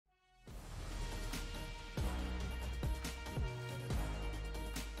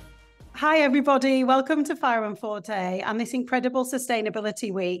Hi, everybody. Welcome to Fire and Forte and this incredible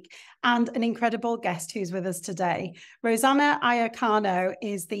Sustainability Week and an incredible guest who's with us today. Rosanna Iacono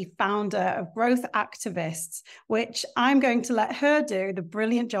is the founder of Growth Activists, which I'm going to let her do the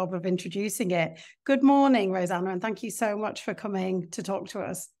brilliant job of introducing it. Good morning, Rosanna, and thank you so much for coming to talk to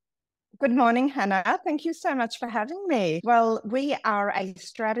us. Good morning, Hannah. Thank you so much for having me. Well, we are a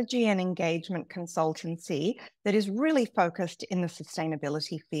strategy and engagement consultancy that is really focused in the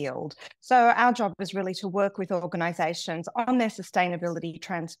sustainability field. So our job is really to work with organizations on their sustainability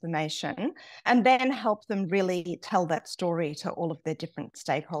transformation and then help them really tell that story to all of their different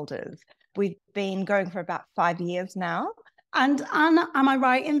stakeholders. We've been going for about 5 years now. And Anna, am I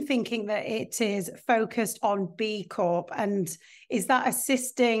right in thinking that it is focused on B Corp? And is that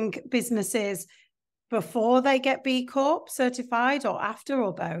assisting businesses before they get B Corp certified or after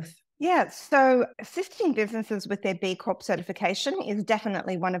or both? Yeah, so assisting businesses with their B Corp certification is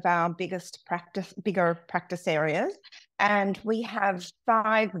definitely one of our bigger practice areas. And we have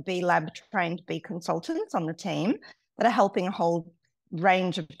 5 B Lab trained B consultants on the team that are helping a whole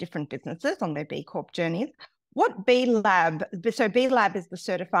range of different businesses on their B Corp journeys. What B Lab, so B Lab is the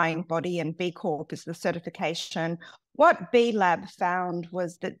certifying body and B Corp is the certification. What B Lab found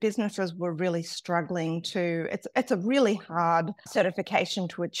was that businesses were really struggling to, it's a really hard certification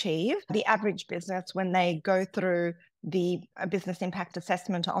to achieve. The average business, when they go through the business impact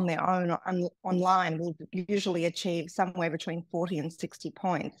assessment on their own online, will usually achieve somewhere between 40 and 60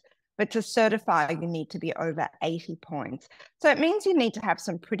 points. But to certify, you need to be over 80 points. So it means you need to have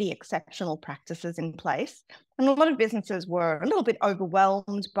some pretty exceptional practices in place. And a lot of businesses were a little bit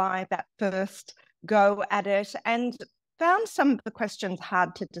overwhelmed by that first go at it and found some of the questions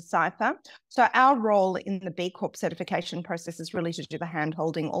hard to decipher. So our role in the B Corp certification process is really to do the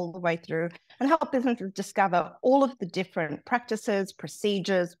hand-holding all the way through and help businesses discover all of the different practices,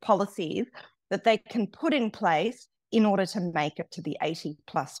 procedures, policies that they can put in place in order to make it to the 80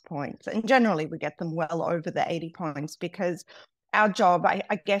 plus points. And generally we get them well over the 80 points because our job,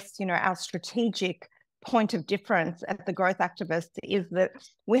 I guess, our strategic point of difference at the Growth Activists is that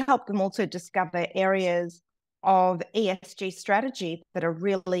we help them also discover areas of ESG strategy that are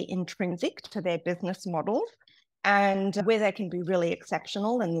really intrinsic to their business models and where they can be really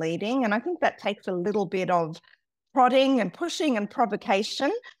exceptional and leading. And I think that takes a little bit of prodding and pushing and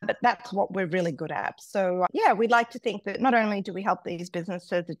provocation, but that's what we're really good at. So yeah, we'd like to think that not only do we help these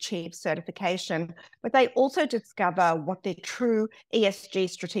businesses achieve certification, but they also discover what their true ESG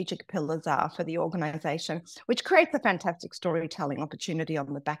strategic pillars are for the organization, which creates a fantastic storytelling opportunity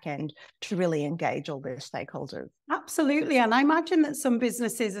on the back end to really engage all their stakeholders. Absolutely. And I imagine that some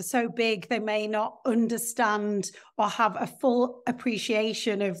businesses are so big, they may not understand or have a full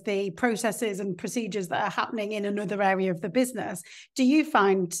appreciation of the processes and procedures that are happening in another area of the business. Do you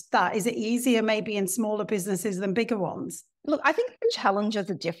find that? Is it easier maybe in smaller businesses than bigger ones? Look, I think the challenges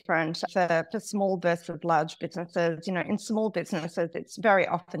are different for small versus large businesses. In small businesses, it's very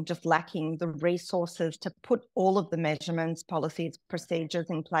often just lacking the resources to put all of the measurements, policies, procedures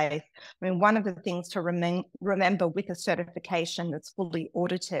in place. I mean, one of the things to remember with a certification that's fully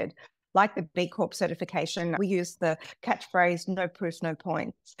audited, like the B Corp certification, we use the catchphrase, no proofs, no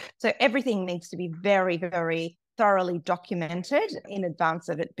points. So everything needs to be very, very thoroughly documented in advance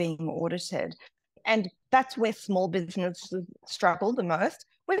of it being audited. And that's where small businesses struggle the most.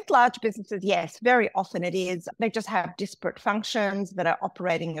 With large businesses, yes, very often it is. They just have disparate functions that are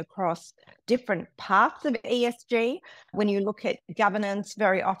operating across different parts of ESG. When you look at governance,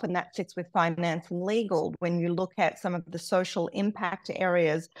 very often that sits with finance and legal. When you look at some of the social impact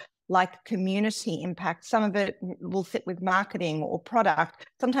areas, like community impact, some of it will sit with marketing or product.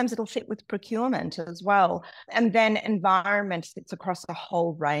 Sometimes it'll sit with procurement as well. And then environment sits across a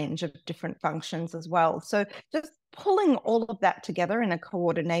whole range of different functions as well. So just pulling all of that together in a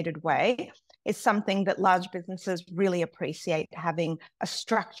coordinated way is something that large businesses really appreciate having a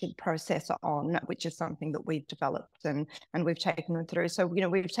structured process on, which is something that we've developed and we've taken them through. So,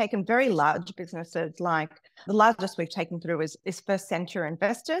 we've taken very large businesses, like the largest we've taken through is First Century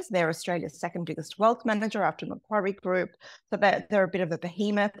Investors. They're Australia's second biggest wealth manager after Macquarie Group. So they're a bit of a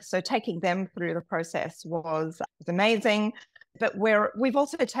behemoth. So taking them through the process was amazing. But we've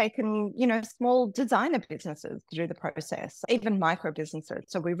also taken, small designer businesses through the process, even micro businesses.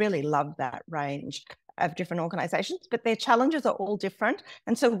 So we really love that range of different organizations, but their challenges are all different.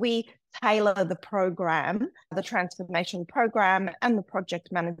 And so we tailor the program, the transformation program and the project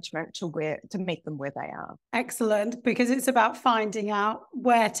management to meet them where they are. Excellent, because it's about finding out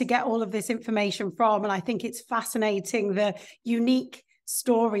where to get all of this information from. And I think it's fascinating, the unique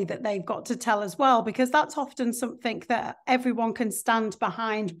story that they've got to tell as well, because that's often something that everyone can stand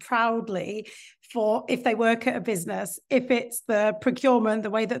behind proudly for if they work at a business, if it's the procurement, the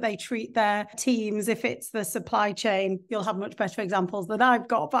way that they treat their teams, if it's the supply chain. You'll have much better examples than I've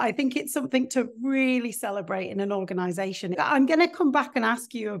got, but I think it's something to really celebrate in an organization. I'm going to come back and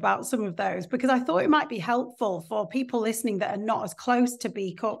ask you about some of those, because I thought it might be helpful for people listening that are not as close to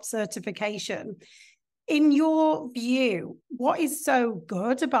B-Corp certification. In your view, what is so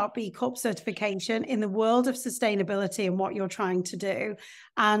good about B-Corp certification in the world of sustainability and what you're trying to do?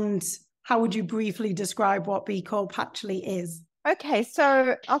 And how would you briefly describe what B-Corp actually is? Okay,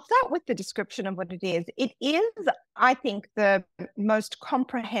 so I'll start with the description of what it is. It is, I think, the most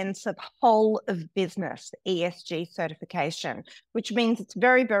comprehensive whole of business ESG certification, which means it's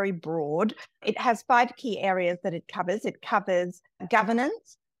very, very broad. It has 5 key areas that it covers. It covers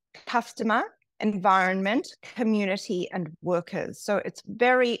governance, customer, environment, community, and workers. So it's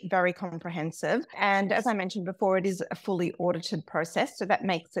very, very comprehensive. And as I mentioned before, it is a fully audited process. So that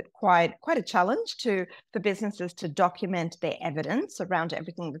makes it quite a challenge for businesses to document their evidence around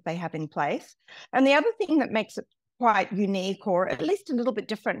everything that they have in place. And the other thing that makes it quite unique, or at least a little bit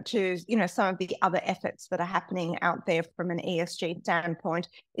different to, some of the other efforts that are happening out there from an ESG standpoint,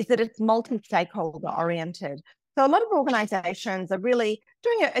 is that it's multi-stakeholder oriented. So a lot of organizations are really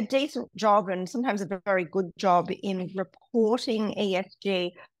doing a decent job, and sometimes a very good job, in reporting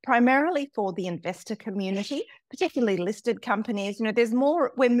ESG, primarily for the investor community, particularly listed companies.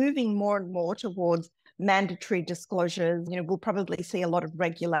 We're moving more and more towards mandatory disclosures. We'll probably see a lot of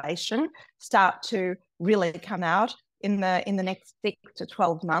regulation start to really come out in the next 6 to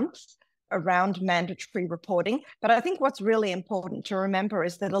 12 months around mandatory reporting. But I think what's really important to remember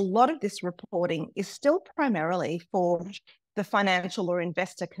is that a lot of this reporting is still primarily for the financial or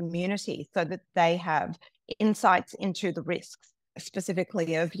investor community, so that they have insights into the risks,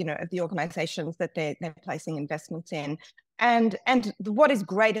 specifically of the organizations that they're placing investments in. And what is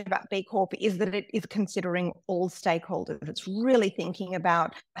great about B Corp is that it is considering all stakeholders. It's really thinking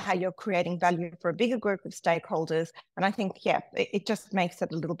about how you're creating value for a bigger group of stakeholders. And I think, it just makes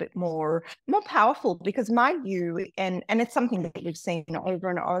it a little bit more powerful, because my view, and it's something that we've seen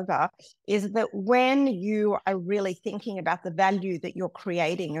over and over, is that when you are really thinking about the value that you're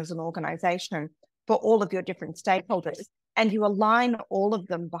creating as an organization for all of your different stakeholders, and you align all of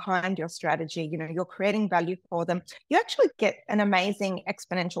them behind your strategy, you're creating value for them, you actually get an amazing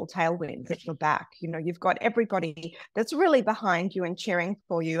exponential tailwind at your back. You've got everybody that's really behind you and cheering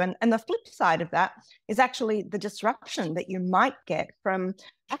for you. And the flip side of that is actually the disruption that you might get from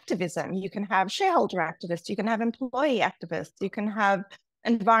activism. You can have shareholder activists, you can have employee activists, you can have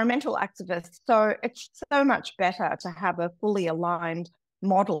environmental activists. So it's so much better to have a fully aligned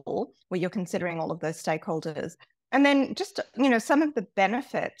model where you're considering all of those stakeholders. And then just, some of the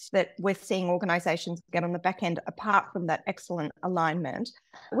benefits that we're seeing organizations get on the back end, apart from that excellent alignment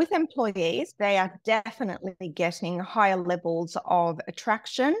with employees, they are definitely getting higher levels of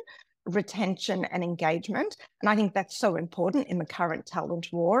attraction, retention, and engagement. And I think that's so important in the current talent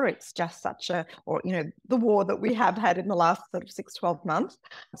war. It's just the war that we have had in the last sort of 6-12 months.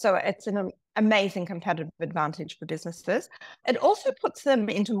 So it's an amazing competitive advantage for businesses. It also puts them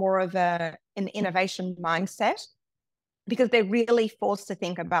into more of an innovation mindset, because they're really forced to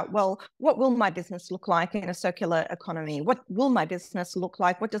think about, well, what will my business look like in a circular economy? What will my business look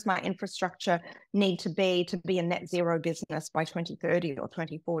like? What does my infrastructure need to be a net zero business by 2030 or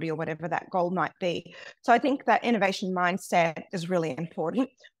 2040 or whatever that goal might be? So I think that innovation mindset is really important.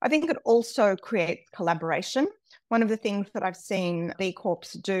 I think it also creates collaboration. One of the things that I've seen B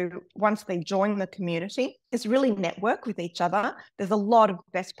Corps do once they join the community is really network with each other. There's a lot of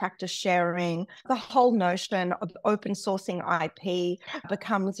best practice sharing. The whole notion of open sourcing IP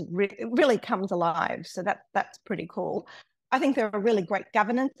really comes alive. So that's pretty cool. I think there are really great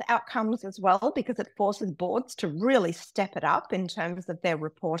governance outcomes as well, because it forces boards to really step it up in terms of their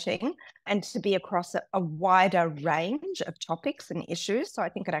reporting and to be across a wider range of topics and issues. So I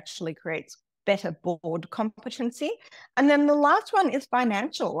think it actually creates better board competency. And then the last one is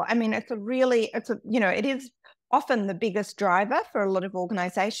financial. I mean, it is often the biggest driver for a lot of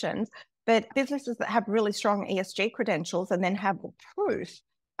organizations, but businesses that have really strong ESG credentials and then have the proof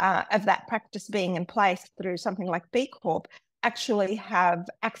of that practice being in place through something like B Corp actually have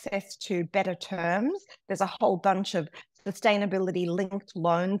access to better terms. There's a whole bunch of sustainability linked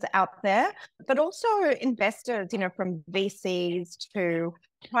loans out there, but also investors, from VCs to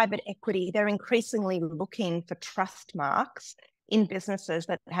private equity, they're increasingly looking for trust marks in businesses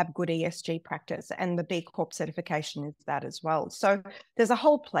that have good ESG practice, and the B Corp certification is that as well. So there's a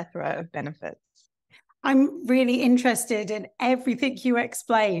whole plethora of benefits. I'm really interested in everything you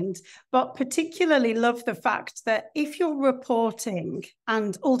explained, but particularly love the fact that if you're reporting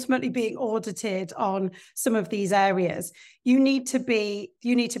and ultimately being audited on some of these areas, you need to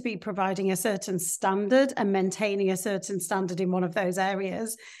be providing a certain standard and maintaining a certain standard in one of those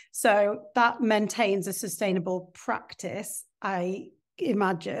areas. So that maintains a sustainable practice, I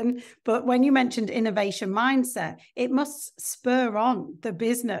imagine. But when you mentioned innovation mindset, it must spur on the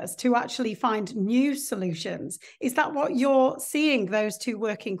business to actually find new solutions. Is that what you're seeing, those two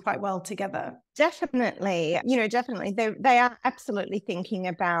working quite well together? Definitely, definitely. They are absolutely thinking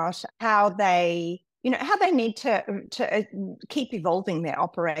about how they need to keep evolving their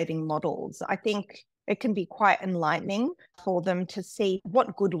operating models. I think it can be quite enlightening for them to see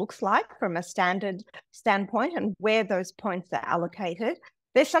what good looks like from a standard standpoint and where those points are allocated.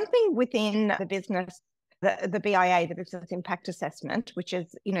 There's something within the business, the BIA, the Business Impact Assessment, which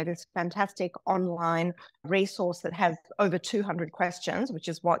is, this fantastic online resource that has over 200 questions, which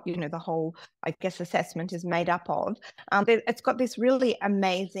is what, the whole, I guess, assessment is made up of. It's got this really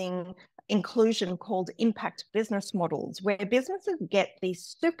amazing inclusion called impact business models, where businesses get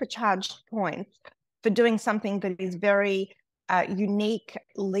these supercharged points for doing something that is very unique,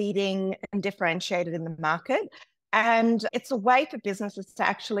 leading, and differentiated in the market. And it's a way for businesses to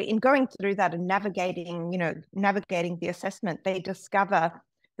actually, in going through that and navigating the assessment, they discover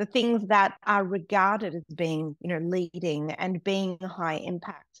the things that are regarded as being, leading and being high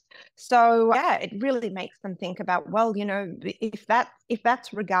impact. So yeah, it really makes them think about, well, if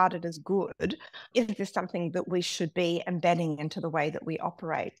that's regarded as good, is this something that we should be embedding into the way that we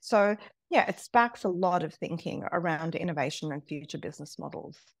operate? So yeah, it sparks a lot of thinking around innovation and future business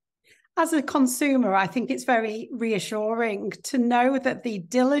models. As a consumer, I think it's very reassuring to know that the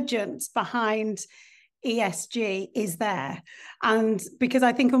diligence behind ESG is there. And because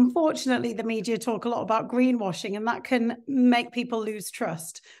I think, unfortunately, the media talk a lot about greenwashing, and that can make people lose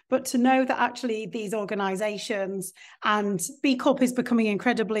trust. But to know that actually these organizations, and B Corp is becoming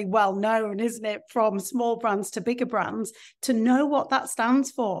incredibly well known, isn't it, from small brands to bigger brands, to know what that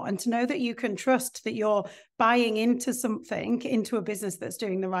stands for and to know that you can trust that you're buying into something, into a business that's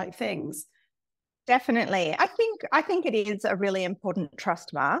doing the right things. Definitely. I think it is a really important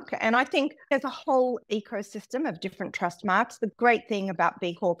trust mark. And I think there's a whole ecosystem of different trust marks. The great thing about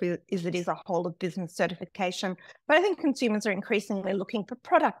B Corp is it is a whole of business certification. But I think consumers are increasingly looking for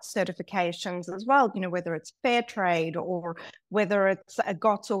product certifications as well, whether it's fair trade or whether it's a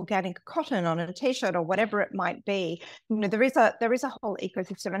GOTS organic cotton on a t-shirt or whatever it might be. There is a whole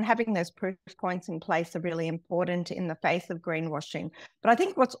ecosystem, and having those proof points in place are really important in the face of greenwashing. But I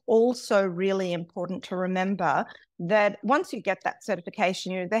think what's also really important to remember that once you get that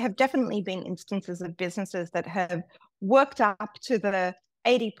certification, there have definitely been instances of businesses that have worked up to the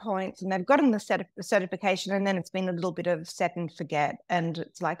 80 points and they've gotten the certification, and then it's been a little bit of set and forget. And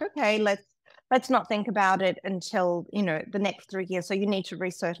it's like, okay, let's not think about it until, the next 3 years. So you need to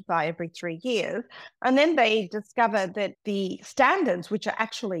recertify every 3 years. And then they discover that the standards, which are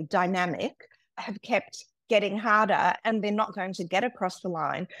actually dynamic, have kept getting harder and they're not going to get across the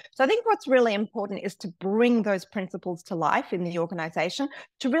line. So I think what's really important is to bring those principles to life in the organization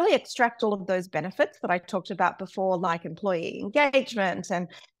to really extract all of those benefits that I talked about before, like employee engagement and,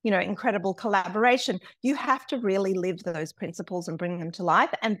 incredible collaboration. You have to really live those principles and bring them to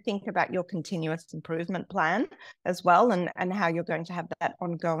life and think about your continuous improvement plan as well, and how you're going to have that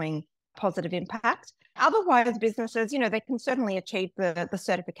ongoing positive impact. Otherwise, businesses, they can certainly achieve the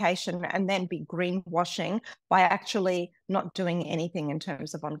certification and then be greenwashing by actually not doing anything in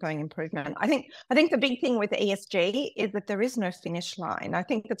terms of ongoing improvement. I think the big thing with ESG is that there is no finish line. I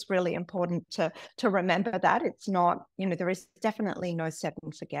think it's really important to remember that. It's not, there is definitely no set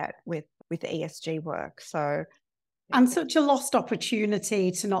and forget with ESG work. So and such a lost opportunity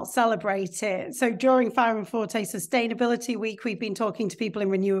to not celebrate it. So during Fire and Forte Sustainability Week, we've been talking to people in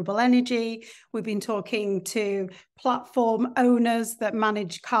renewable energy. We've been talking to platform owners that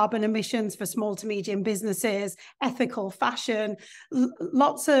manage carbon emissions for small to medium businesses, ethical fashion,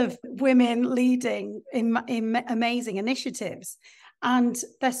 lots of women leading in amazing initiatives. And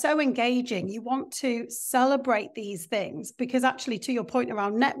they're so engaging. You want to celebrate these things because actually, to your point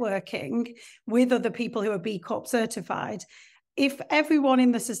around networking with other people who are B Corp certified, if everyone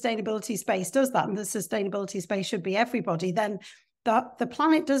in the sustainability space does that, and the sustainability space should be everybody, then the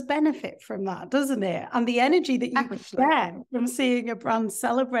planet does benefit from that, doesn't it? And the energy that you get from seeing a brand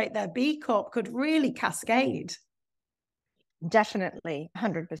celebrate their B Corp could really cascade. Definitely,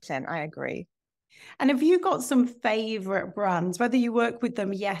 100%. I agree. And have you got some favorite brands, whether you work with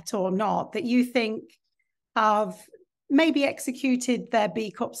them yet or not, that you think have maybe executed their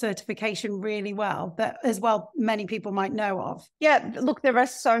B Corp certification really well, that as well many people might know of? Yeah, look, there are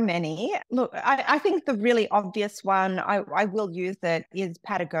so many. Look, I think the really obvious one, I will use it, is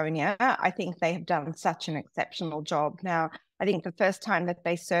Patagonia. I think they have done such an exceptional job. Now, I think the first time that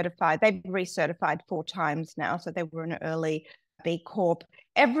they certified, they've recertified 4 times now. So they were an early B Corp.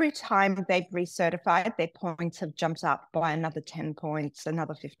 Every time they've recertified, their points have jumped up by another 10 points,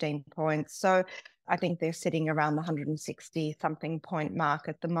 another 15 points. So I think they're sitting around the 160 something point mark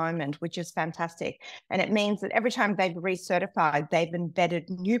at the moment, which is fantastic. And it means that every time they've recertified, they've embedded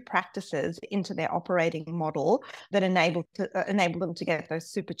new practices into their operating model that enable them to get those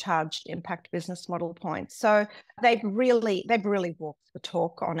supercharged impact business model points. So they've really walked the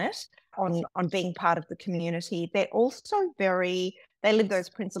talk on it, on being part of the community. They're also they live those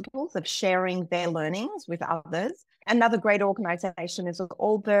principles of sharing their learnings with others. Another great organization is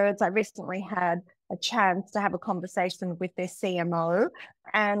Allbirds. I recently had a chance to have a conversation with their CMO,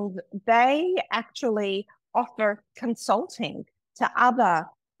 and they actually offer consulting to other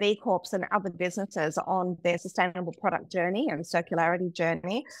B Corps and other businesses on their sustainable product journey and circularity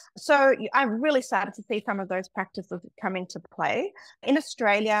journey. So I'm really started to see some of those practices come into play. In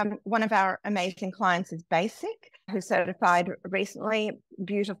Australia, one of our amazing clients is Basic, who certified recently.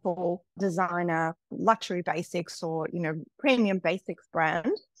 Beautiful designer, luxury basics, or premium basics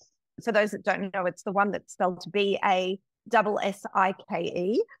brand. For those that don't know, it's the one that's spelled BASSIKE.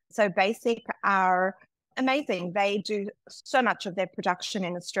 So Basic are amazing. They do so much of their production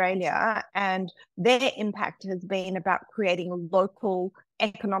in Australia, and their impact has been about creating local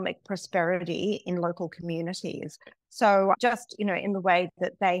economic prosperity in local communities. So just, in the way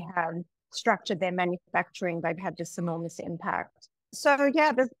that they have structured their manufacturing, they've had this enormous impact. So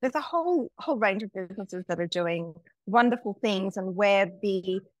yeah, there's a whole range of businesses that are doing wonderful things, and where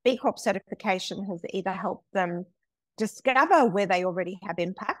the B Corp certification has either helped them discover where they already have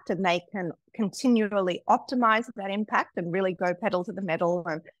impact and they can continually optimize that impact and really go pedal to the metal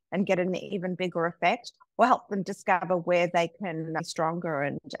and get an even bigger effect, or help them discover where they can be stronger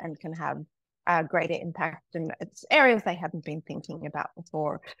and can have a greater impact in areas they haven't been thinking about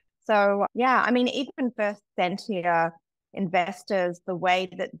before. So yeah, I mean, even for Sentia investors, the way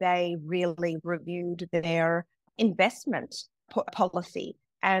that they really reviewed their investment policy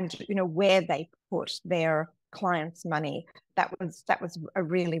and where they put their clients' money, that was a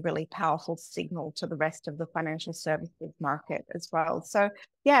really, really powerful signal to the rest of the financial services market as well. So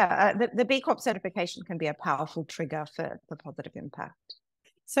yeah, the B Corp certification can be a powerful trigger for positive impact.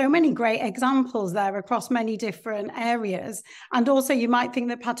 So many great examples there across many different areas. And also you might think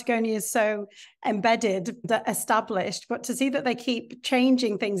that Patagonia is so embedded, established, but to see that they keep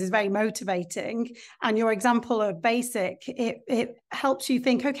changing things is very motivating. And your example of Basic, it helps you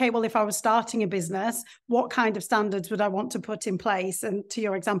think, okay, well, if I was starting a business, what kind of standards would I want to put in place? And to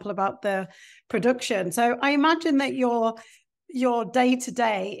your example about the production. So I imagine that your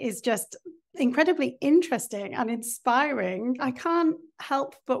day-to-day is just incredibly interesting and inspiring. I can't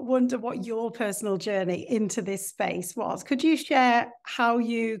help but wonder what your personal journey into this space was. Could you share how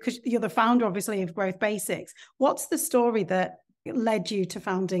because you're the founder, obviously, of Growth Basics. What's the story that led you to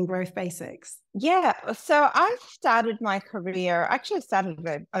founding Growth Basics? Yeah, so I started my career, actually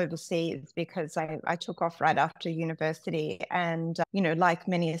started overseas because I took off right after university, and, like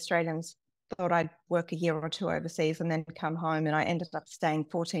many Australians, thought I'd work a year or two overseas and then come home, and I ended up staying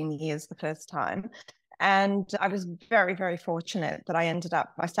 14 years the first time. And I was very, very fortunate that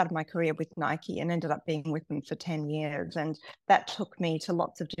I started my career with Nike and ended up being with them for 10 years. And that took me to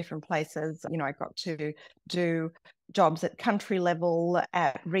lots of different places. I got to do jobs at country level,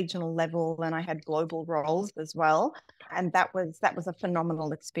 at regional level, and I had global roles as well. And that was a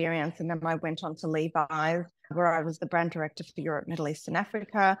phenomenal experience. And then I went on to Levi's, where I was the brand director for Europe, Middle East, and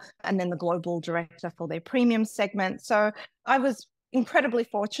Africa, and then the global director for their premium segment. So I was incredibly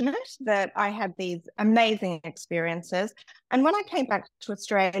fortunate that I had these amazing experiences. And when I came back to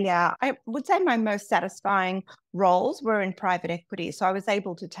Australia, I would say my most satisfying roles were in private equity. So I was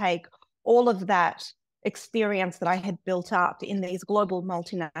able to take all of that experience that I had built up in these global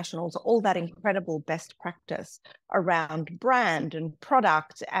multinationals, all that incredible best practice around brand and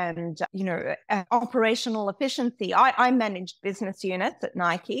product and, operational efficiency. I managed business units at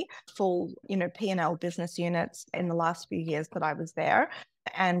Nike, full, P&L business units in the last few years that I was there.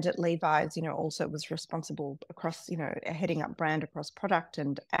 And at Levi's, also was responsible across, heading up brand across product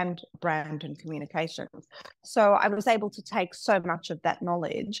and brand and communications. So I was able to take so much of that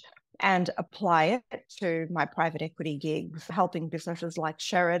knowledge and apply it to my private equity gigs, helping businesses like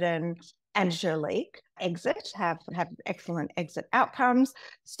Sheridan and Jurlique exit, have excellent exit outcomes.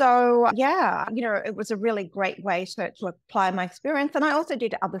 So yeah, it was a really great way to apply my experience. And I also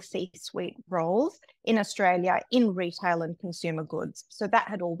did other C-suite roles in Australia in retail and consumer goods. So that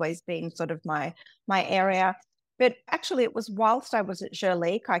had always been sort of my area. But actually, it was whilst I was at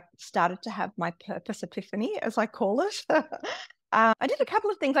Jurlique, I started to have my purpose epiphany, as I call it. I did a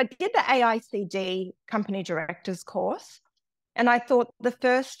couple of things. I did the AICD Company Directors course. And I thought the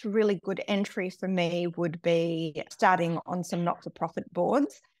first really good entry for me would be starting on some not-for-profit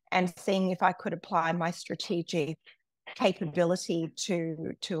boards and seeing if I could apply my strategic capability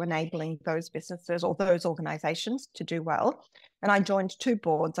to enabling those businesses or those organizations to do well. And I joined 2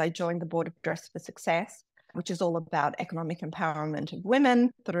 boards. I joined the board of Dress for Success, which is all about economic empowerment of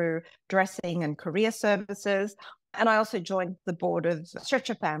women through dressing and career services. And I also joined the board of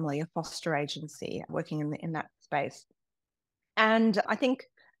Stretcher Family, a foster agency, working in that space. And I think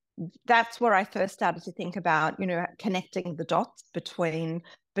that's where I first started to think about, connecting the dots between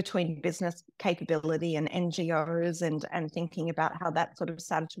business capability and NGOs and thinking about how that sort of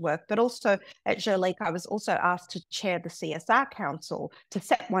started to work. But also at Jurlique, I was also asked to chair the CSR Council, to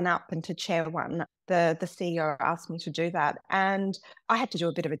set one up and to chair one. The CEO asked me to do that. And I had to do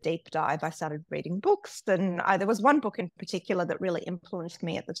a bit of a deep dive. I started reading books. And there was one book in particular that really influenced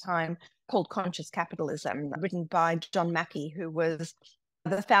me at the time called Conscious Capitalism, written by John Mackey, who was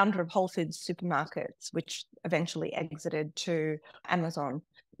the founder of Whole Foods Supermarkets, which eventually exited to Amazon,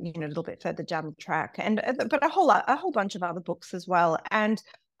 a little bit further down the track, but a whole bunch of other books as well. And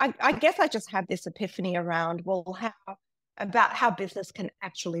I guess I just had this epiphany around, about how business can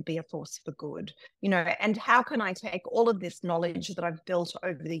actually be a force for good, and how can I take all of this knowledge that I've built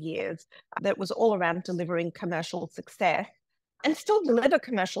over the years that was all around delivering commercial success and still deliver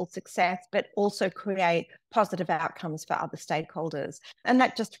commercial success, but also create positive outcomes for other stakeholders. And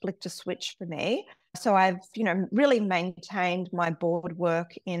that just flicked a switch for me. So I've, really maintained my board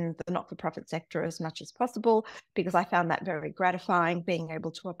work in the not-for-profit sector as much as possible, because I found that very gratifying, being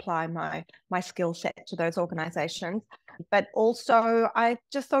able to apply my skill set to those organizations. But also I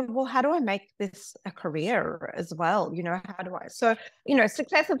just thought, how do I make this a career as well? How do I? So,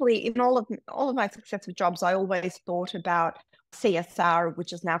 successively in all of my successive jobs, I always thought about CSR,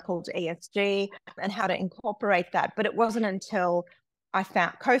 which is now called ESG, and how to incorporate that. But it wasn't until I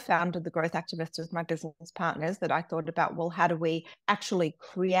co-founded the Growth Activists with my business partners that I thought about, how do we actually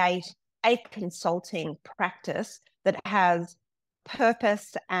create a consulting practice that has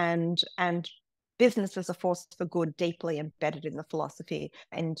purpose and business as a force for good deeply embedded in the philosophy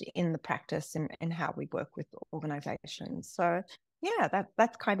and in the practice and how we work with organizations. So yeah,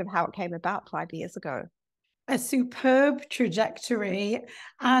 that's kind of how it came about 5 years ago. A superb trajectory.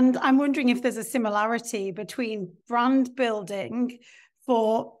 And I'm wondering if there's a similarity between brand building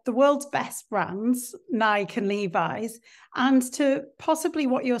for the world's best brands, Nike and Levi's, and to possibly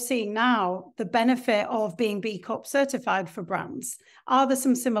what you're seeing now, the benefit of being B-Corp certified for brands. Are there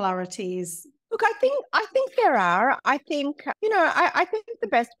some similarities? Look, I think there are. I think, I think the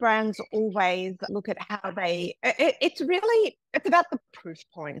best brands always look at how it's about the proof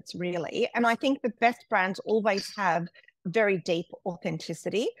points, really. And I think the best brands always have very deep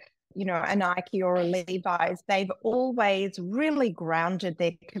authenticity. A Nike or a Levi's, they've always really grounded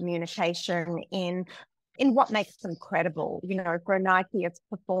their communication in what makes them credible. For Nike, it's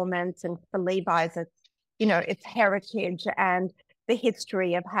performance, and for Levi's, it's, it's heritage and the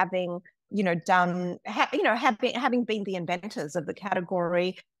history of having having been the inventors of the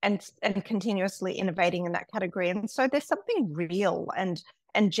category and continuously innovating in that category. And so there's something real and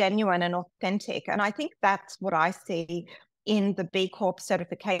genuine and authentic. And I think that's what I see in the B-Corp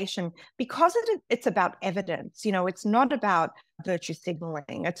certification, because it's about evidence. It's not about virtue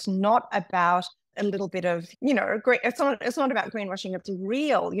signaling. It's not about a little bit of, it's not about greenwashing. It's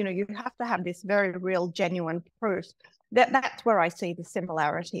real. You have to have this very real, genuine proof. That's where I see the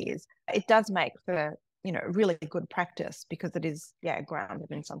similarities. It does make for, really good practice, because it is, grounded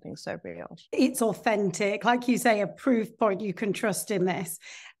in something so real. It's authentic. Like you say, a proof point you can trust in this.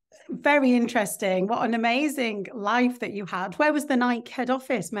 Very interesting. What an amazing life that you had. Where was the Nike head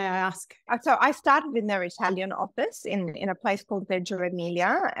office, may I ask? So I started in their Italian office in a place called Reggio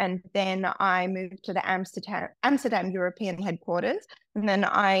Emilia, and then I moved to the Amsterdam European headquarters. And then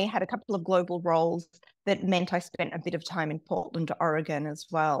I had a couple of global roles that meant I spent a bit of time in Portland, Oregon as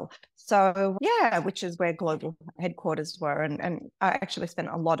well. So yeah, which is where global headquarters were. And I actually spent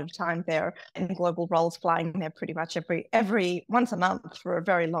a lot of time there in global roles, flying there pretty much every once a month for a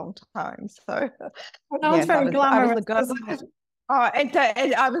very long time. So very glamorous. Oh, and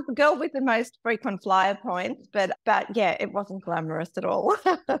I was the girl with the most frequent flyer points, but yeah, it wasn't glamorous at all.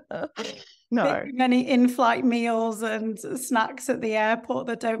 No, Many in-flight meals and snacks at the airport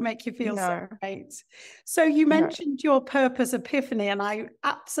that don't make you feel so no, great. So you no. mentioned your purpose epiphany, and I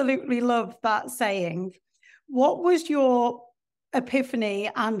absolutely love that saying. What was your epiphany,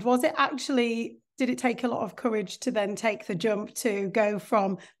 and was it actually, did it take a lot of courage to then take the jump to go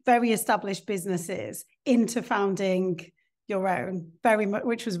from very established businesses into founding your own,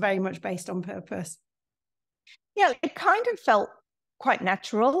 which was very much based on purpose? Yeah, it kind of felt quite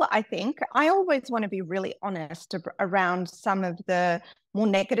natural, I think. I always want to be really honest around some of the more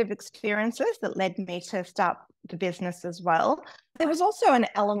negative experiences that led me to start the business as well. There was also an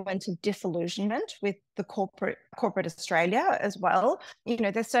element of disillusionment with the corporate Australia as well. You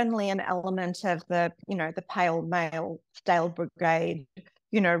know, there's certainly an element of the, you know, the pale male stale brigade,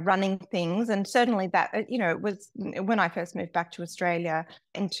 you know, running things. And certainly that, you know, it was when I first moved back to Australia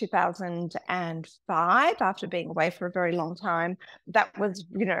in 2005, after being away for a very long time, that was,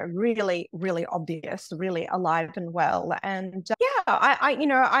 you know, really, really obvious, really alive and well. And yeah,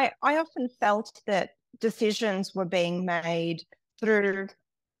 I often felt that decisions were being made through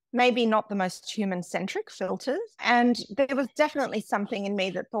maybe not the most human-centric filters. And there was definitely something in me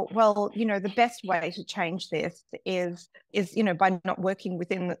that thought, well, you know, the best way to change this is you know, by not working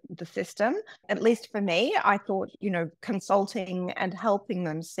within the system. At least for me, I thought, you know, consulting and helping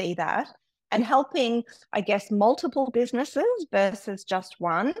them see that, and helping, I guess, multiple businesses versus just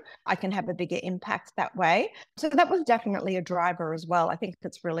one, I can have a bigger impact that way. So that was definitely a driver as well. I think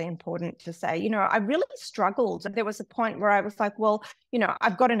it's really important to say, you know, I really struggled. There was a point where I was like, well, you know,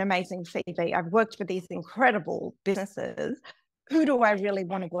 I've got an amazing CV. I've worked for these incredible businesses. Who do I really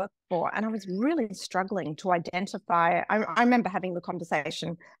want to work for? And I was really struggling to identify. I remember having the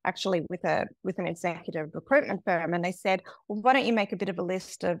conversation actually with an executive recruitment firm, and they said, well, why don't you make a bit of a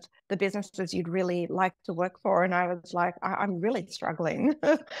list of the businesses you'd really like to work for? And I was like, I'm really struggling.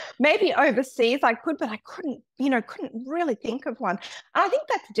 Maybe overseas I could, but I couldn't really think of one. And I think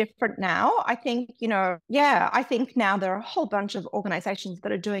that's different now. I think, you know, yeah, I think now there are a whole bunch of organizations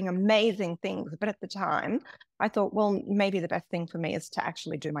that are doing amazing things. But at the time, I thought, well, maybe the best thing for me is to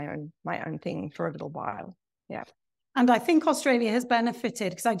actually do my own thing for a little while. Yeah. And I think Australia has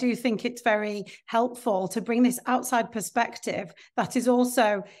benefited, because I do think it's very helpful to bring this outside perspective that is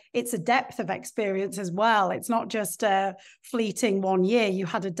also, it's a depth of experience as well. It's not just a fleeting 1 year. You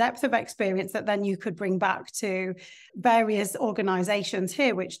had a depth of experience that then you could bring back to various organizations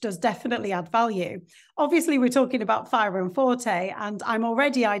here, which does definitely add value. Obviously, we're talking about Fire and Forte, and I'm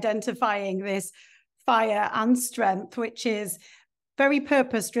already identifying this fire and strength, which is very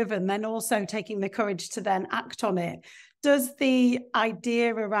purpose-driven, then also taking the courage to then act on it. Does the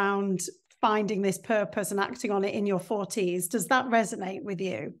idea around finding this purpose and acting on it in your 40s, does that resonate with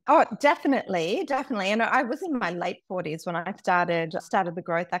you? Oh, definitely. And I was in my late 40s when I started the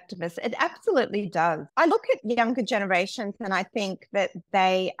Growth Activists. It absolutely does. I look at younger generations and I think that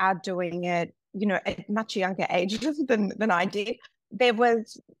they are doing it, you know, at much younger ages than I did. There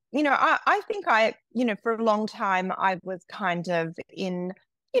was, you know, I think you know, for a long time, I was kind of in,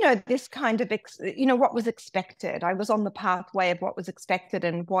 you know, this kind of, you know, what was expected. I was on the pathway of what was expected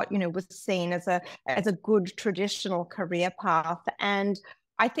and what, you know, was seen as a good traditional career path. And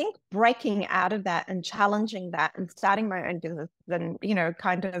I think breaking out of that and challenging that and starting my own business and, you know,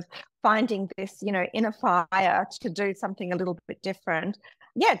 kind of finding this, you know, inner fire to do something a little bit different.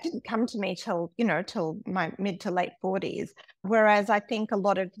 Yeah, it didn't come to me till my mid to late 40s. Whereas I think a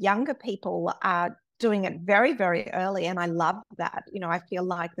lot of younger people are doing it very, very early. And I love that. You know, I feel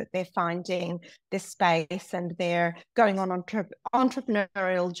like that they're finding this space and they're going on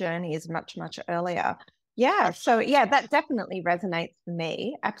entrepreneurial journeys much, much earlier. Yeah. So yeah, that definitely resonates for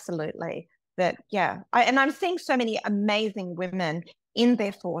me. Absolutely. That, yeah. And I'm seeing so many amazing women in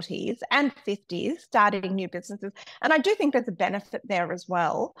their 40s and 50s starting new businesses. And I do think there's a benefit there as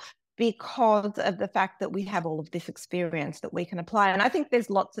well, because of the fact that we have all of this experience that we can apply. And I think there's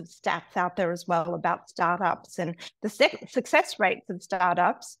lots of stats out there as well about startups and the success rates of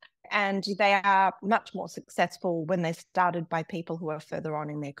startups. And they are much more successful when they're started by people who are further on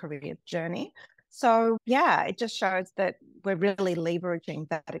in their career journey. So yeah, it just shows that we're really leveraging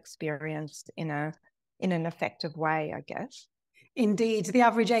that experience in an effective way, I guess. Indeed. The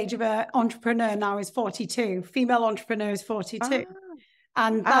average age of an entrepreneur now is 42. Female entrepreneurs 42.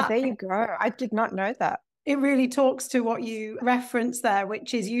 And there you go. I did not know that. It really talks to what you referenced there,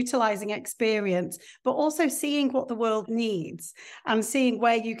 which is utilizing experience, but also seeing what the world needs and seeing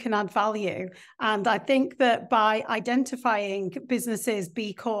where you can add value. And I think that by identifying businesses,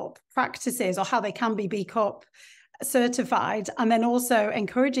 B Corp practices, or how they can be B Corp certified and then also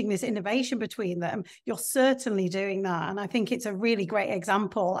encouraging this innovation between them, you're certainly doing that. And I think it's a really great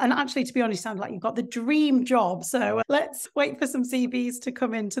example. And actually, to be honest, sounds like you've got the dream job. So let's wait for some CVs to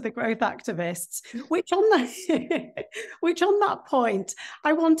come into the Growth Activists, which on that point,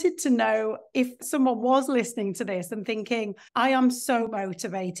 I wanted to know if someone was listening to this and thinking, I am so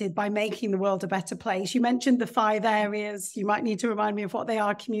motivated by making the world a better place. You mentioned the 5 areas. You might need to remind me of what they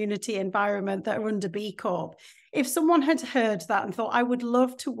are: community, environment, that are under B Corp. If someone had heard that and thought, I would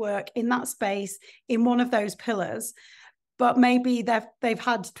love to work in that space in one of those pillars, but maybe they've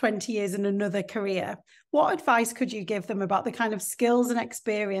had 20 years in another career, what advice could you give them about the kind of skills and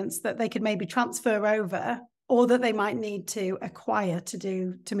experience that they could maybe transfer over, or that they might need to acquire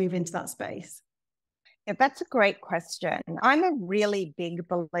to move into that space? Yeah, that's a great question. I'm a really big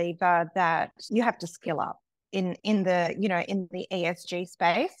believer that you have to skill up in the ESG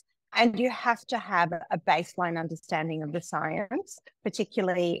space. And you have to have a baseline understanding of the science,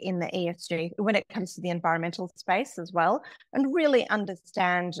 particularly in the ESG, when it comes to the environmental space as well, and really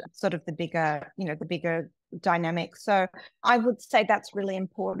understand sort of the bigger dynamics. So I would say that's really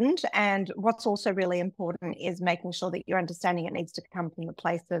important. And what's also really important is making sure that your understanding, it needs to come from the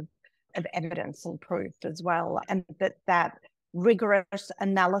place of evidence and proof as well. And that rigorous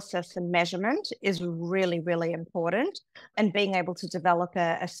analysis and measurement is really, really important. And being able to develop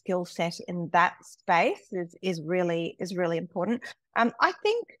a skill set in that space is really important. I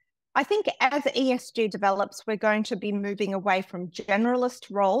think as ESG develops, we're going to be moving away from generalist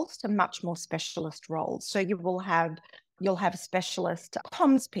roles to much more specialist roles. So you'll have specialist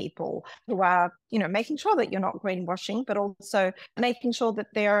comms people who are, making sure that you're not greenwashing, but also making sure that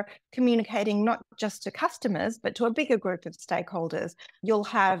they're communicating not just to customers, but to a bigger group of stakeholders. You'll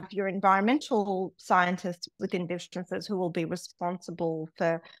have your environmental scientists within businesses who will be responsible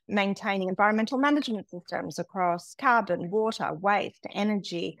for maintaining environmental management systems across carbon, water, waste,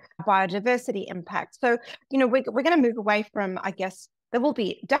 energy, biodiversity impact. So, we're going to move away from, I guess, there will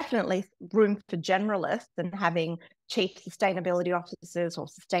be definitely room for generalists and having chief sustainability officers or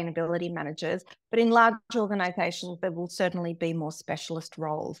sustainability managers, but in large organizations, there will certainly be more specialist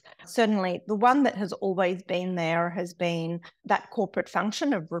roles. Certainly, the one that has always been there has been that corporate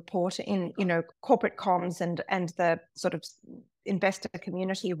function of reporting, corporate comms and the sort of investor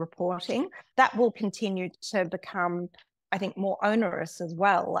community reporting. That will continue to become, I think, more onerous as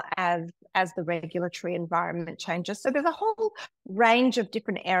well as the regulatory environment changes. So there's a whole range of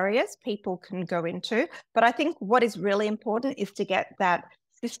different areas people can go into. But I think what is really important is to get that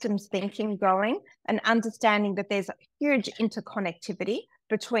systems thinking going and understanding that there's a huge interconnectivity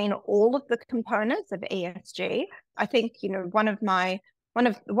between all of the components of ESG. I think,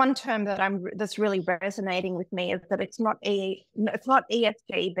 one term that's really resonating with me is that it's not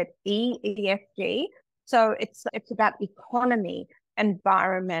ESG, but EESG. So it's about economy,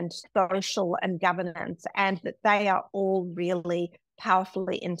 environment, social, and governance, and that they are all really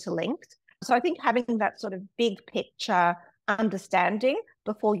powerfully interlinked. So I think having that sort of big picture understanding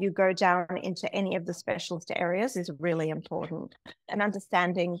before you go down into any of the specialist areas is really important. And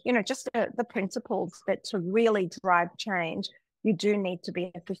understanding, just the principles that to really drive change, you do need to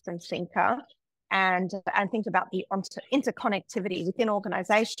be a systems thinker and think about the interconnectivity within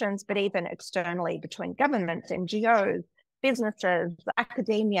organizations, but even externally between governments, NGOs, businesses,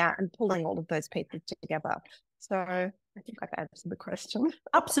 academia, and pulling all of those pieces together. So I think I've answered the question.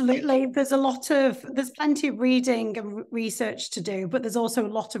 Absolutely. There's plenty of reading and research to do, but there's also a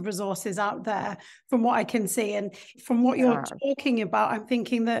lot of resources out there from what I can see. And from what you're talking about, I'm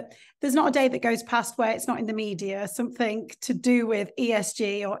thinking that there's not a day that goes past where it's not in the media, something to do with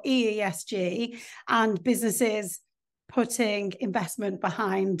ESG or EESG and businesses putting investment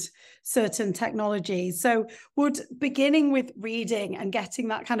behind certain technologies. So would beginning with reading and getting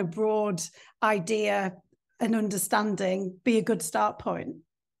that kind of broad idea and understanding be a good start point?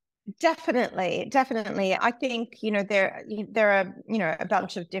 Definitely. I think, there are, a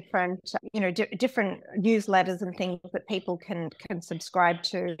bunch of different, different newsletters and things that people can subscribe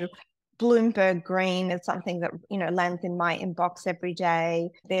to. Bloomberg Green is something that, lands in my inbox every day.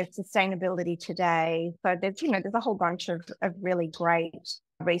 There's Sustainability Today. So there's a whole bunch of really great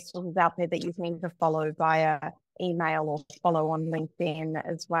resources out there that you can either follow via email or follow on LinkedIn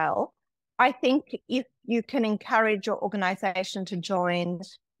as well. I think if you can encourage your organization to join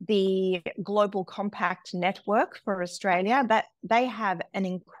the Global Compact Network for Australia, that they have an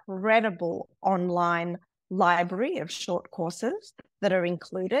incredible online library of short courses that are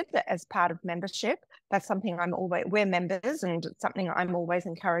included as part of membership. That's something we're members, and it's something I'm always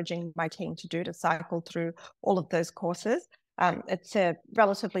encouraging my team to do, to cycle through all of those courses. It's a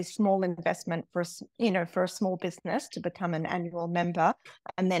relatively small investment for a small business to become an annual member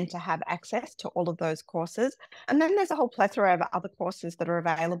and then to have access to all of those courses. And then there's a whole plethora of other courses that are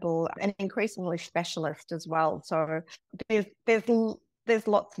available and increasingly specialist as well. So there's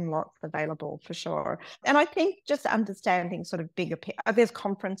lots and lots available for sure. And I think just understanding sort of there's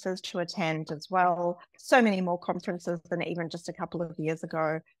conferences to attend as well. So many more conferences than even just a couple of years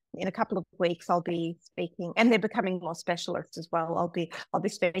ago. In a couple of weeks, I'll be speaking, and they're becoming more specialist as well. I'll be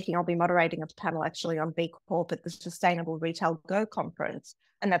moderating a panel actually on B-Corp at the Sustainable Retail Go conference.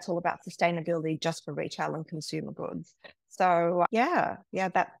 And that's all about sustainability just for retail and consumer goods. So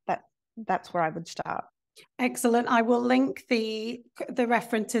that's where I would start. Excellent. I will link the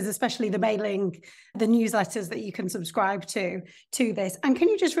references, especially the mailing, the newsletters that you can subscribe to this. And can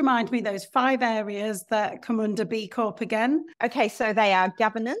you just remind me those 5 areas that come under B Corp again? Okay, so they are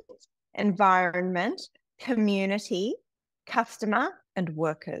governance, environment, community, customer, and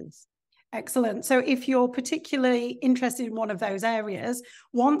workers. Excellent. So if you're particularly interested in one of those areas,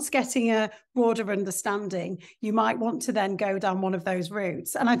 once getting a broader understanding, you might want to then go down one of those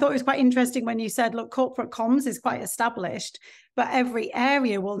routes. And I thought it was quite interesting when you said, look, corporate comms is quite established, but every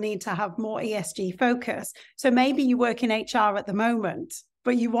area will need to have more ESG focus. So maybe you work in HR at the moment,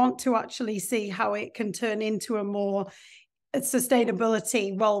 but you want to actually see how it can turn into a more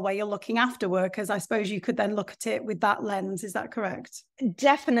sustainability role where you're looking after workers. I suppose you could then look at it with that lens. Is that correct?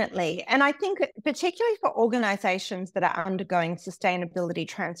 Definitely. And I think particularly for organizations that are undergoing sustainability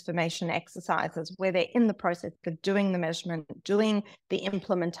transformation exercises, where they're in the process of doing the measurement, doing the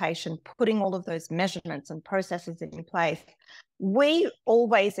implementation, putting all of those measurements and processes in place, we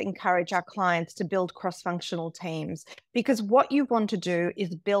always encourage our clients to build cross-functional teams, because what you want to do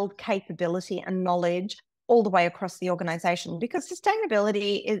is build capability and knowledge all the way across the organization, because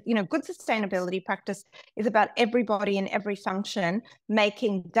sustainability is, good sustainability practice is about everybody in every function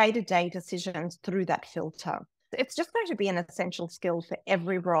making day-to-day decisions through that filter. It's just going to be an essential skill for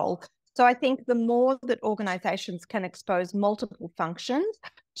every role. So I think the more that organizations can expose multiple functions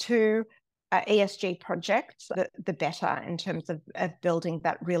to ESG projects, the better in terms of building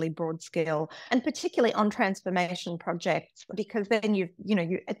that really broad skill, and particularly on transformation projects, because then you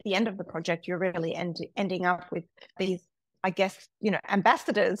at the end of the project, you're really ending up with these, I guess,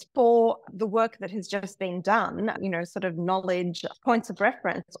 ambassadors for the work that has just been done, sort of knowledge, points of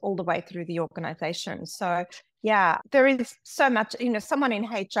reference all the way through the organization. So yeah, there is so much, someone in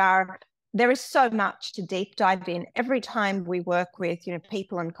HR, there is so much to deep dive in. Every time we work with,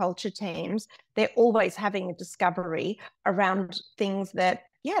 people and culture teams, they're always having a discovery around things that,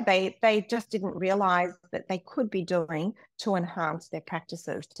 they just didn't realize that they could be doing to enhance their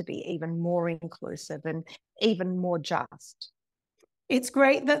practices to be even more inclusive and even more just. It's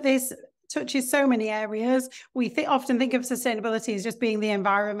great that this touches so many areas. We often think of sustainability as just being the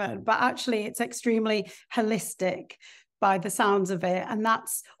environment, but actually it's extremely holistic by the sounds of it. And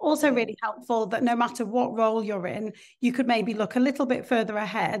that's also really helpful, that no matter what role you're in, you could maybe look a little bit further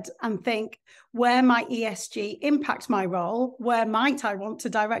ahead and think, where might ESG impact my role? Where might I want to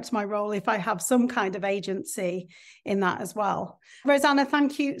direct my role if I have some kind of agency in that as well? Rosanna,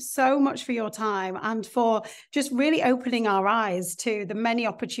 thank you so much for your time and for just really opening our eyes to the many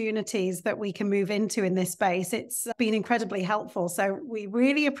opportunities that we can move into in this space. It's been incredibly helpful. So we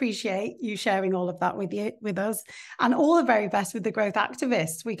really appreciate you sharing all of that with us, and all the very best with the Growth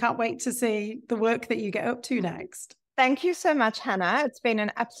Activists. We can't wait to see the work that you get up to next. Thank you so much, Hannah. It's been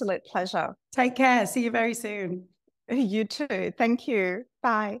an absolute pleasure. Take care. See you very soon. You too. Thank you.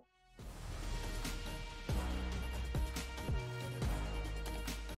 Bye.